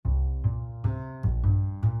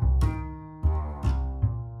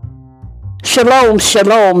Shalom,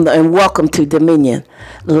 shalom, and welcome to Dominion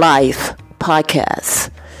Life Podcast.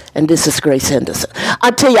 And this is Grace Henderson.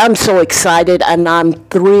 I tell you, I'm so excited and I'm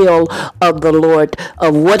thrilled of the Lord,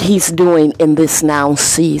 of what he's doing in this now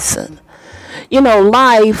season. You know,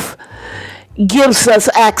 life gives us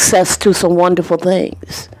access to some wonderful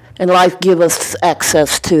things. And life gives us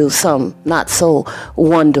access to some not so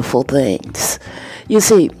wonderful things. You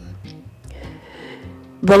see,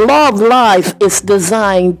 the law of life is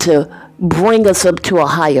designed to bring us up to a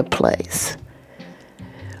higher place.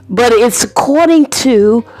 But it's according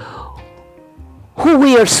to who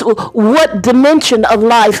we are, what dimension of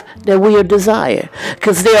life that we are desired.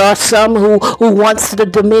 Because there are some who wants the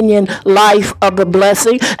dominion life of the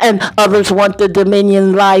blessing, and others want the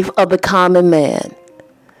dominion life of the common man.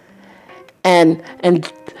 And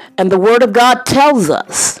the Word of God tells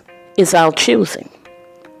us it's our choosing.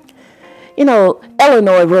 You know,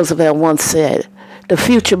 Eleanor Roosevelt once said, "The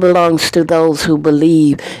future belongs to those who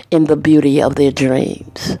believe in the beauty of their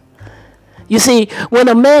dreams." You see, when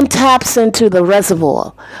a man taps into the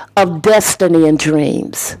reservoir of destiny and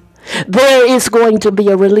dreams, there is going to be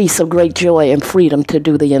a release of great joy and freedom to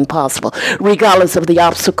do the impossible, regardless of the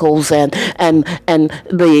obstacles and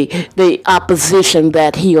the opposition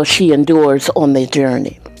that he or she endures on their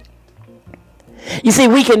journey. You see,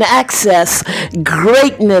 we can access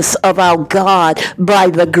greatness of our God by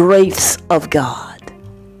the grace of God.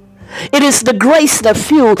 It is the grace that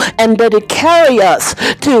fuels and that it carry us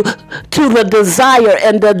to the desire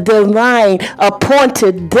and the divine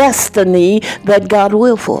appointed destiny that God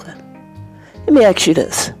will for. Let me ask you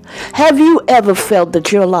this. Have you ever felt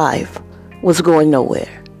that your life was going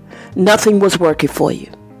nowhere? Nothing was working for you.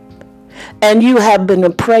 And you have been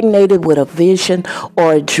impregnated with a vision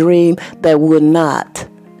or a dream that will not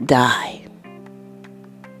die.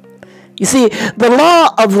 You see, the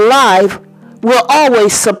law of life will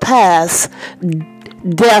always surpass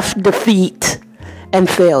death, defeat, and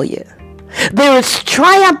failure. There is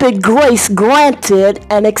triumphant grace granted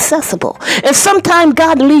and accessible. And sometimes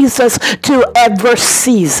God leads us to adverse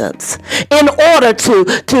seasons in order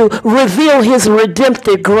to reveal his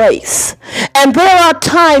redemptive grace. And there are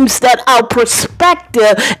times that our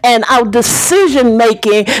perspective and our decision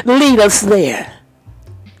making lead us there.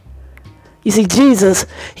 You see, Jesus,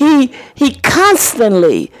 he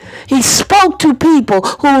constantly, he spoke to people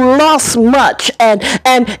who lost much and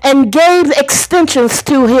gave extensions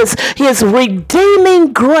to his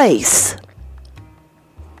redeeming grace.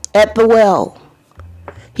 At the well,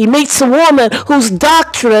 he meets a woman whose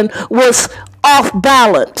doctrine was off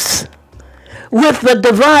balance with the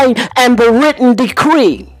divine and the written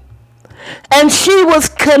decree. And she was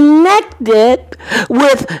connected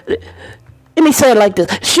with, let me say it like this.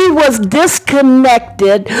 She was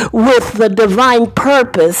disconnected with the divine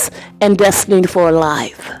purpose and destiny for her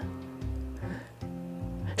life.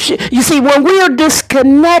 You see, when we are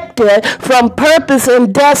disconnected from purpose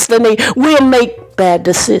and destiny, we'll make bad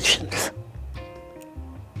decisions.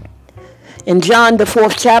 In John, the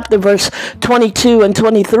 4th chapter, verse 22 and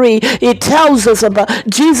 23, it tells us about,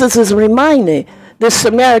 Jesus is reminding this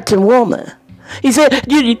Samaritan woman. He said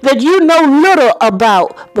that you know little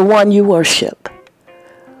about the one you worship,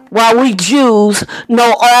 while we Jews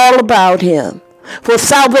know all about him. For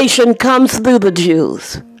salvation comes through the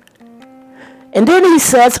Jews. And then he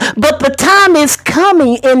says, but the time is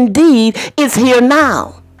coming, indeed, is here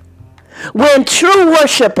now, when true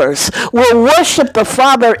worshipers will worship the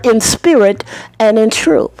Father in spirit and in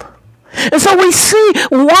truth. And so we see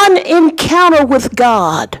one encounter with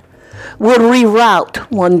God would reroute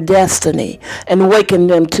one destiny and awaken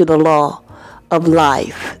them to the law of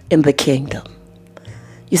life in the kingdom.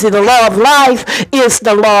 You see, the law of life is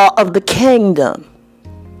the law of the kingdom.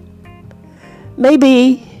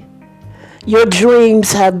 Maybe your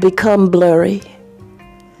dreams have become blurry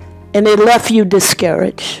and it left you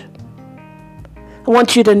discouraged. I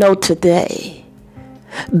want you to know today,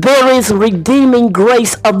 there is redeeming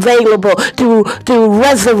grace available to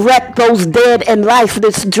resurrect those dead and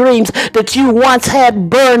lifeless dreams that you once had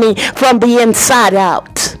burning from the inside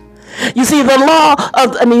out. You see, the law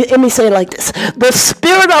of, let me say it like this. The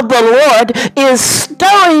Spirit of the Lord is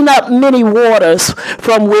stirring up many waters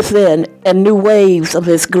from within, and new waves of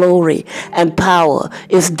his glory and power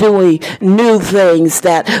is doing new things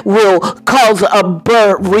that will cause a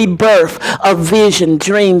rebirth of vision,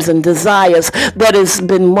 dreams, and desires that has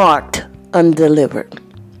been marked undelivered.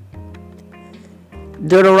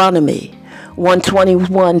 Deuteronomy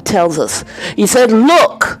 1:21 tells us, he said,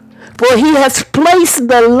 look, for he has placed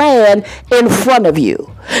the land in front of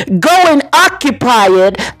you. Go and occupy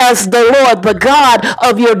it as the Lord, the God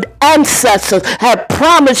of your ancestors, have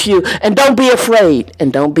promised you. And don't be afraid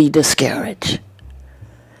and don't be discouraged.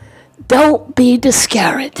 Don't be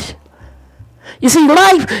discouraged. You see,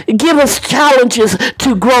 life gives us challenges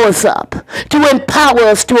to grow us up, to empower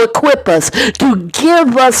us, to equip us, to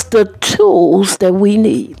give us the tools that we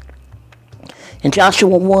need. In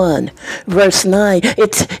Joshua 1, verse 9,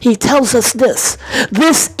 he tells us this.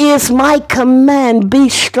 This is my command. Be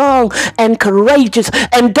strong and courageous,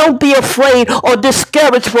 and don't be afraid or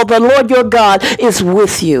discouraged, for the Lord your God is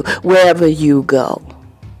with you wherever you go.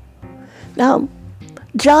 Now,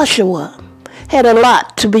 Joshua had a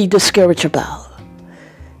lot to be discouraged about.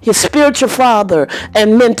 His spiritual father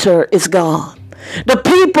and mentor is gone. The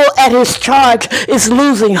people at his charge is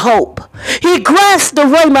losing hope. He grasped the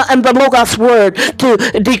Rhema and the Logos word to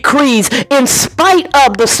decrees in spite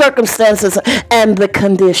of the circumstances and the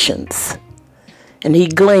conditions. And he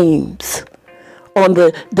gleams on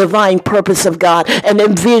the divine purpose of God and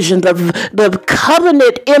envisioned the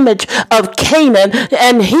covenant image of Canaan.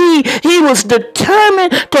 And he was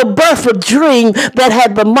determined to birth a dream that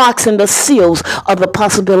had the marks and the seals of the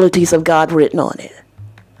possibilities of God written on it.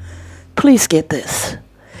 Please get this.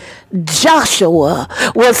 Joshua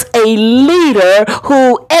was a leader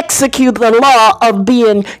who executed the law of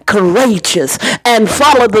being courageous and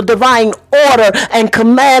followed the divine order and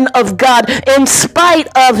command of God in spite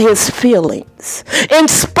of his feelings, in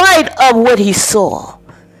spite of what he saw,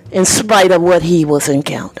 in spite of what he was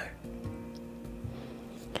encountering.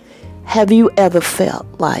 Have you ever felt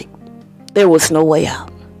like there was no way out?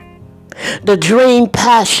 The dream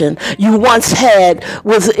passion you once had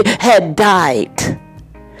had died.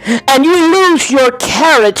 And you lose your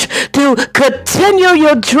courage to continue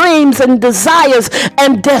your dreams and desires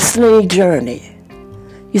and destiny journey.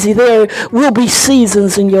 You see, there will be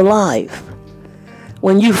seasons in your life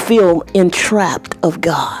when you feel entrapped of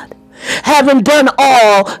God, having done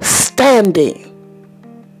all, standing.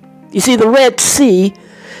 You see, the Red Sea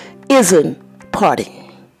isn't parting.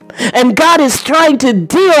 And God is trying to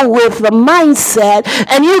deal with the mindset,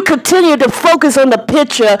 and you continue to focus on the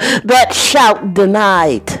picture that shout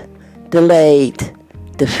denied, delayed,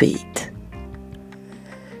 defeat.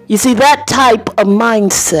 You see, that type of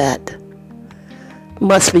mindset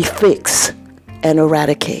must be fixed and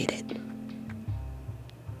eradicated.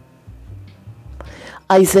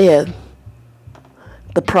 Isaiah,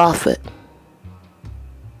 the prophet,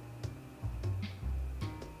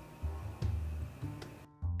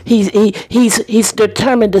 He's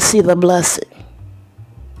determined to see the blessing.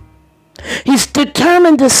 He's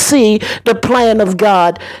determined to see the plan of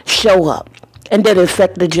God show up and that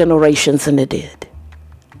affect the generations, and it did.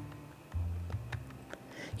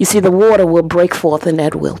 You see, the water will break forth in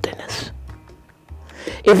that wilderness.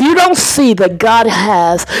 If you don't see that God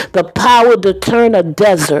has the power to turn a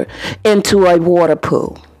desert into a water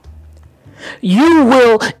pool, you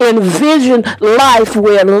will envision life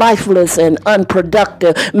where lifeless and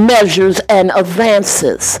unproductive measures and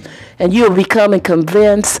advances. And you're becoming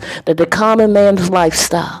convinced that the common man's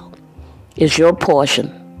lifestyle is your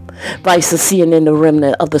portion, versus seeing in the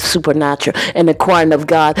remnant of the supernatural and inquiring of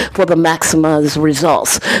God for the maximized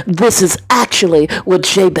results. This is actually what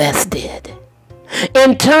Jabez did.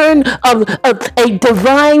 In turn of a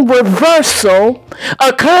divine reversal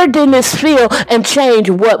occurred in this field and changed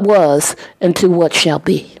what was into what shall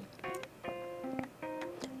be.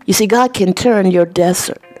 You see, God can turn your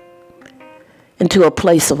desert into a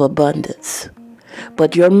place of abundance,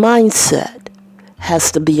 but your mindset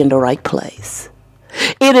has to be in the right place.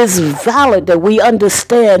 It is valid that we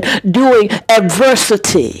understand during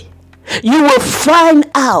adversity, you will find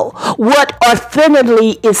out what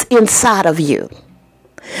authentically is inside of you.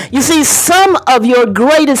 You see, some of your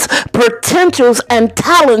greatest potentials and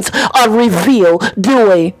talents are revealed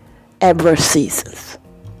during adverse seasons.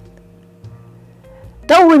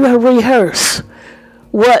 Don't rehearse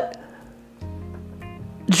what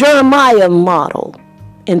Jeremiah modeled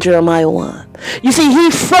in Jeremiah 1. You see,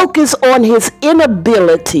 he focused on his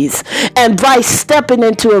inabilities and by stepping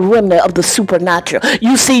into a remnant of the supernatural.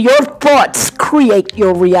 You see, your thoughts create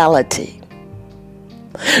your reality.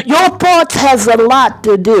 Your thoughts has a lot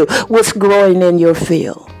to do with what's growing in your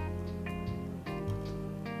field.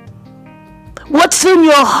 What's in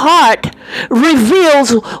your heart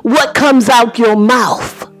reveals what comes out your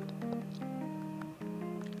mouth.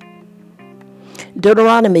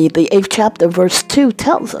 Deuteronomy, the 8th chapter, verse 2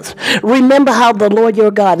 tells us, remember how the Lord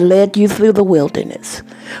your God led you through the wilderness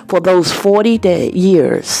for those 40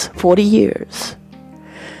 years.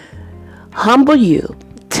 Humble you,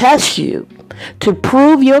 test you, to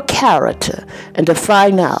prove your character and to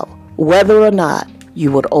find out whether or not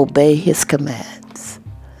you would obey his commands.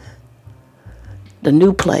 The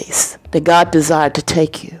new place that God desired to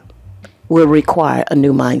take you will require a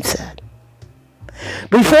new mindset.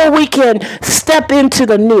 Before we can step into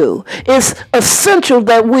the new, it's essential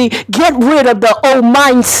that we get rid of the old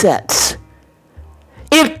mindsets.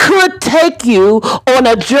 It could take you on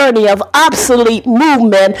a journey of obsolete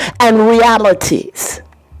movement and realities.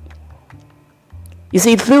 You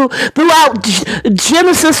see, throughout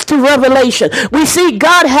Genesis to Revelation, we see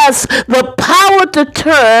God has the power to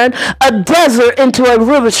turn a desert into a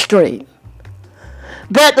river stream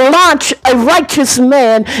that launch a righteous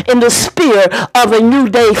man in the sphere of a new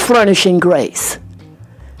day furnishing grace,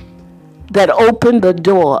 that opened the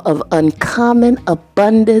door of uncommon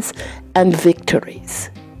abundance and victories.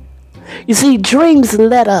 You see, dreams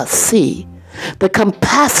let us see the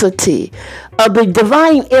capacity of the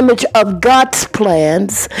divine image of God's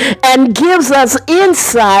plans and gives us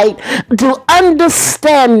insight to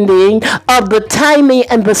understanding of the timing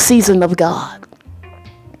and the season of God.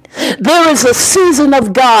 There is a season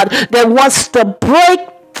of God that wants to break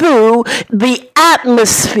through the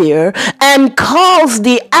atmosphere and cause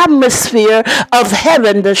the atmosphere of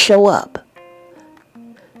heaven to show up.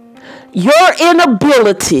 Your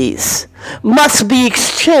inabilities must be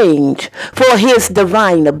exchanged for his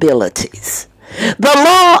divine abilities. The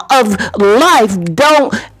law of life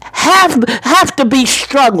don't have to be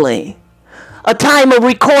struggling. A time of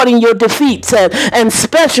recording your defeats, and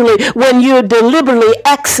especially when you deliberately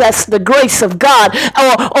access the grace of God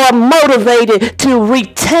or motivated to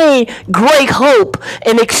retain great hope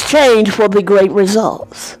in exchange for the great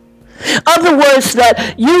results. Other words,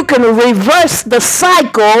 that you can reverse the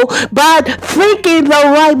cycle by thinking the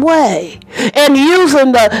right way and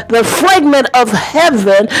using the fragment of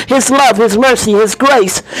heaven, his love, his mercy, his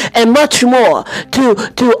grace, and much more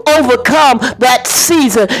to overcome that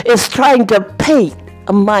season is trying to paint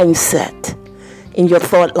a mindset in your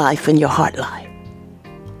thought life and your heart life.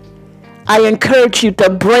 I encourage you to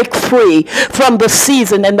break free from the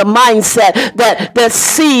season and the mindset that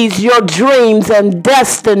sees your dreams and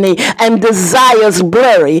destiny and desires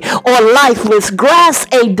blurry or lifeless.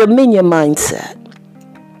 Grasp a dominion mindset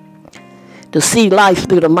to see life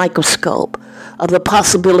through the microscope of the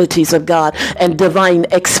possibilities of God and divine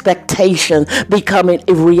expectation becoming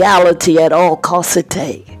a reality at all costs it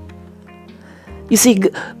takes. You see,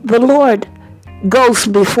 the Lord goes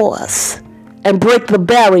before us and break the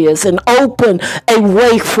barriers and open a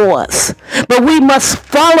way for us. But we must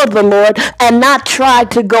follow the Lord and not try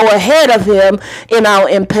to go ahead of him in our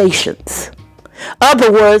impatience.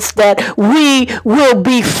 Other words, that we will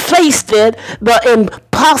be faced with the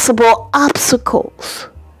impossible obstacles.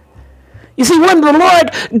 You see, when the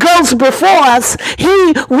Lord goes before us,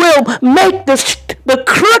 he will make the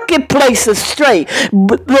crooked places straight,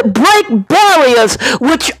 break barriers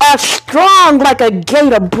which are strong like a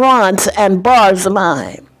gate of bronze and bars of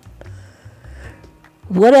iron.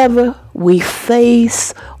 Whatever we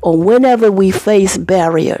face or whenever we face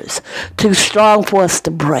barriers too strong for us to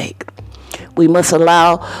break, we must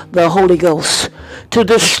allow the Holy Ghost to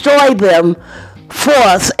destroy them for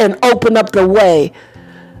us and open up the way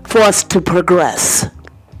for us to progress.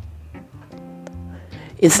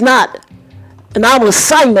 It's not an our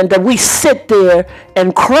assignment that we sit there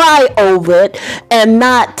and cry over it and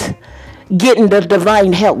not getting the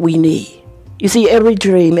divine help we need. You see, every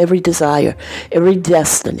dream, every desire, every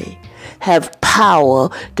destiny have power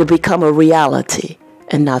to become a reality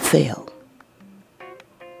and not fail.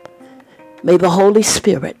 May the Holy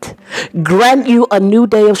Spirit grant you a new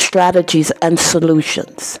day of strategies and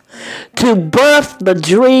solutions to birth the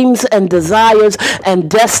dreams and desires and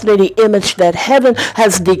destiny image that heaven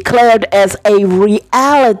has declared as a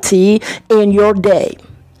reality in your day.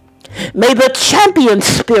 May the champion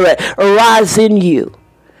spirit arise in you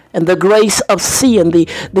and the grace of seeing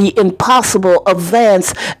the impossible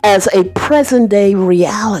advance as a present day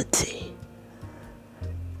reality.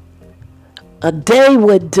 A day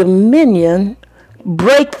with dominion,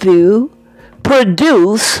 breakthrough,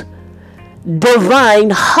 produce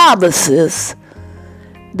divine harvests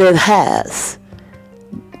that has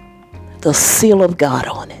the seal of God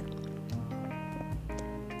on it.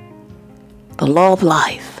 The law of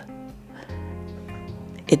life.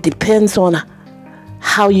 It depends on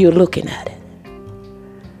how you're looking at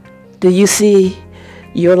it. Do you see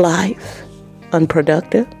your life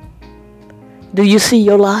unproductive? Do you see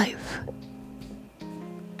your life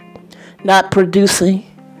not producing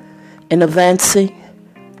and advancing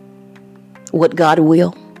what God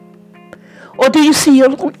will? Or do you see your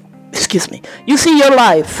life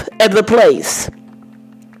at the place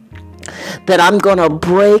that I'm going to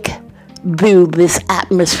break through this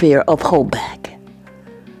atmosphere of holdback?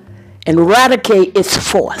 and eradicate its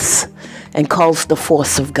force and cause the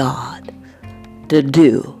force of God to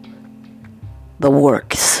do the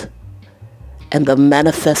works and the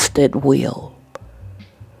manifested will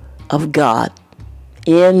of God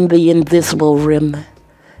in the invisible realm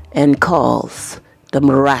and cause the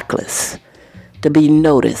miraculous to be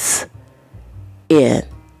noticed in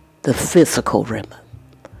the physical realm.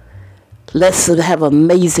 Let's have an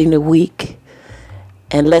amazing week,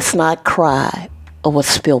 and let's not cry over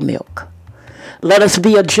spilled milk. Let us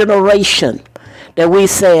be a generation that we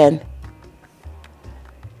saying,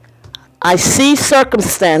 I see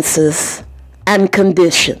circumstances and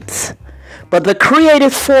conditions, but the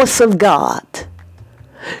creative force of God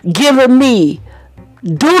giving me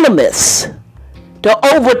dunamis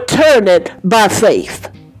to overturn it by faith,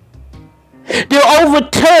 to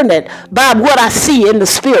overturn it by what I see in the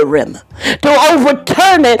spirit realm, to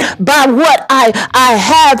overturn it by what I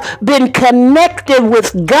have been connected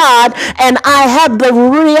with God, and I have the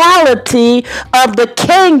reality of the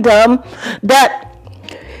kingdom that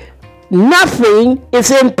nothing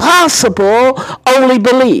is impossible, only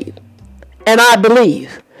believe. And I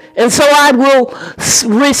believe. And so I will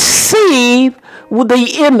receive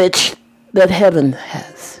the image that heaven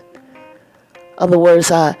has. Other words,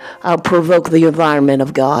 I'll provoke the environment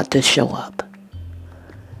of God to show up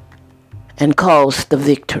and cause the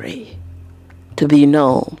victory to be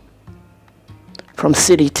known from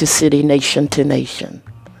city to city, nation to nation,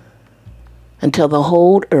 until the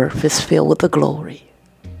whole earth is filled with the glory.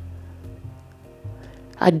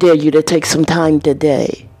 I dare you to take some time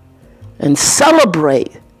today and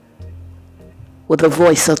celebrate with a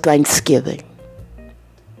voice of thanksgiving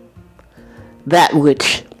that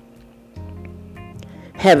which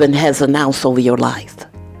heaven has announced over your life,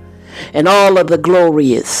 and all of the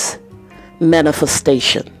glorious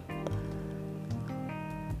manifestation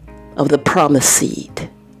of the promised seed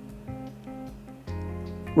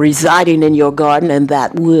residing in your garden, and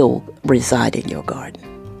that will reside in your garden.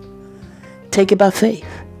 Take it by faith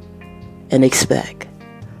and expect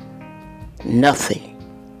nothing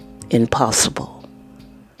impossible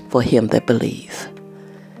for him that believes.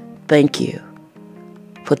 Thank you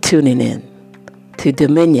for tuning in to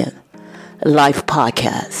Dominion Life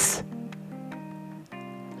Podcast.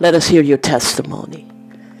 Let us hear your testimony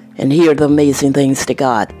and hear the amazing things that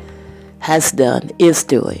God has done, is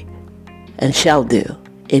doing, and shall do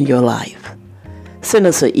in your life. Send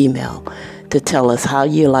us an email to tell us how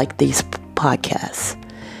you like these podcasts,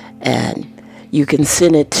 and you can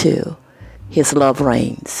send it to His Love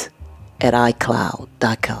Reigns at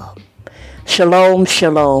iCloud.com. Shalom,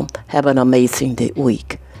 shalom. Have an amazing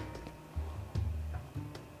week.